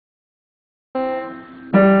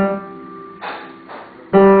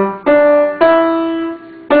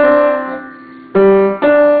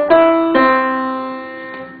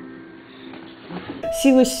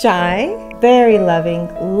She was shy, very loving,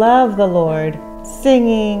 loved the Lord,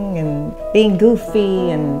 singing and being goofy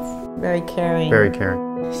and very caring. Very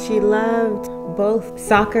caring. She loved both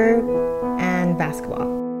soccer and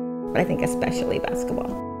basketball, but I think especially basketball.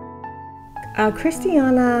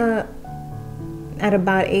 Christiana, at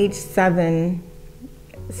about age 7,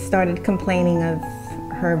 started complaining of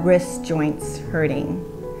her wrist joints hurting.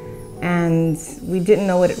 And we didn't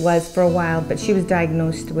know what it was for a while, but she was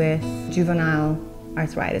diagnosed with juvenile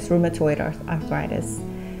arthritis, rheumatoid arthritis.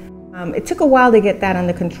 It took a while to get that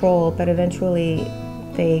under control, but eventually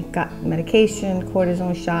they got medication,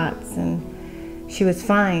 cortisone shots, and she was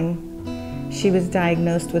fine. She was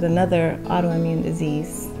diagnosed with another autoimmune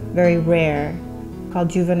disease, very rare, called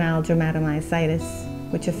juvenile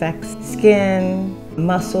dermatomyositis, which affects skin,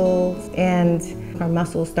 muscles, and her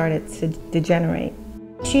muscles started to degenerate.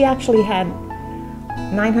 She actually had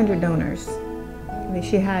 900 donors.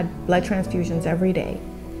 She had blood transfusions every day.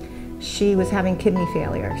 She was having kidney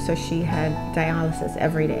failure, so she had dialysis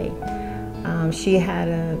every day. She had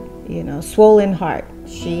a swollen heart.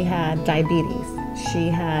 She had diabetes. She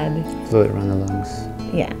had fluid around the lungs.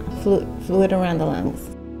 Yeah, fluid around the lungs.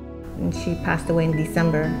 And she passed away in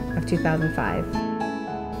December of 2005.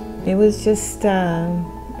 It was just,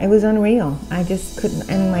 it was unreal. I just couldn't.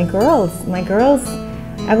 And my girls,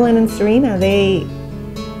 Evelyn and Serena, they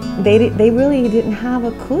really didn't have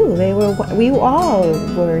a clue. We all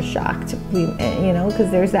were shocked,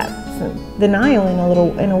 because there's that denial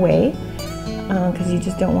in a way, because you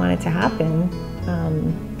just don't want it to happen.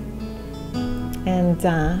 And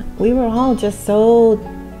we were all just so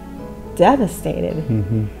devastated.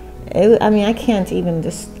 Mm-hmm.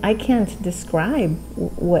 I can't describe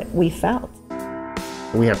what we felt.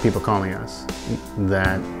 We have people calling us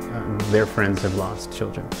that their friends have lost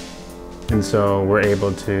children. And so we're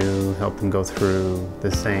able to help them go through the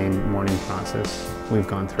same mourning process we've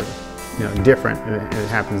gone through. Different, it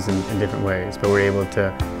happens in different ways, but we're able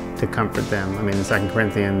to comfort them. I mean, in 2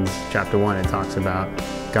 Corinthians chapter 1, it talks about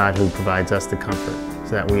God who provides us the comfort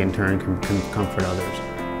so that we in turn can comfort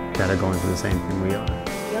others that are going through the same thing we are.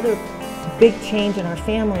 The other big change in our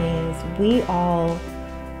family is we all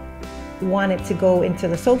wanted to go into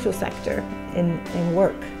the social sector and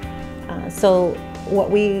work. So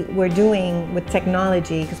what we were doing with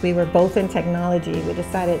technology, because we were both in technology, we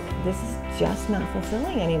decided this is just not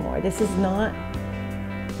fulfilling anymore. This is not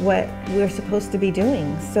what we're supposed to be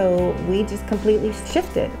doing. So we just completely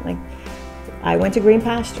shifted. Like, I went to Green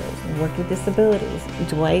Pastures and worked with disabilities.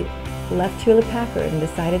 Dwight left Hewlett Packard and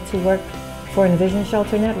decided to work for Envision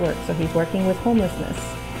Shelter Network, so he's working with homelessness.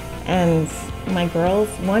 And my girls,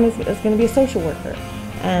 one is going to be a social worker,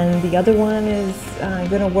 and the other one is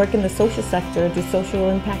going to work in the social sector, do social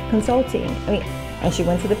impact consulting. And she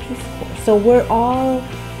went to the Peace Corps. So we're all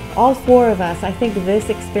 4 of us, I think this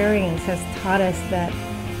experience has taught us that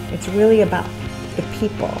it's really about the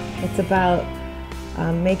people. It's about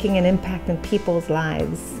making an impact in people's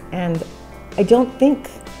lives. And I don't think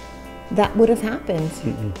that would have happened.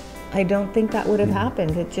 Mm-mm. I don't think that would have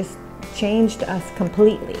happened. It just changed us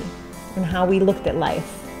completely in how we looked at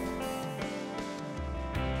life.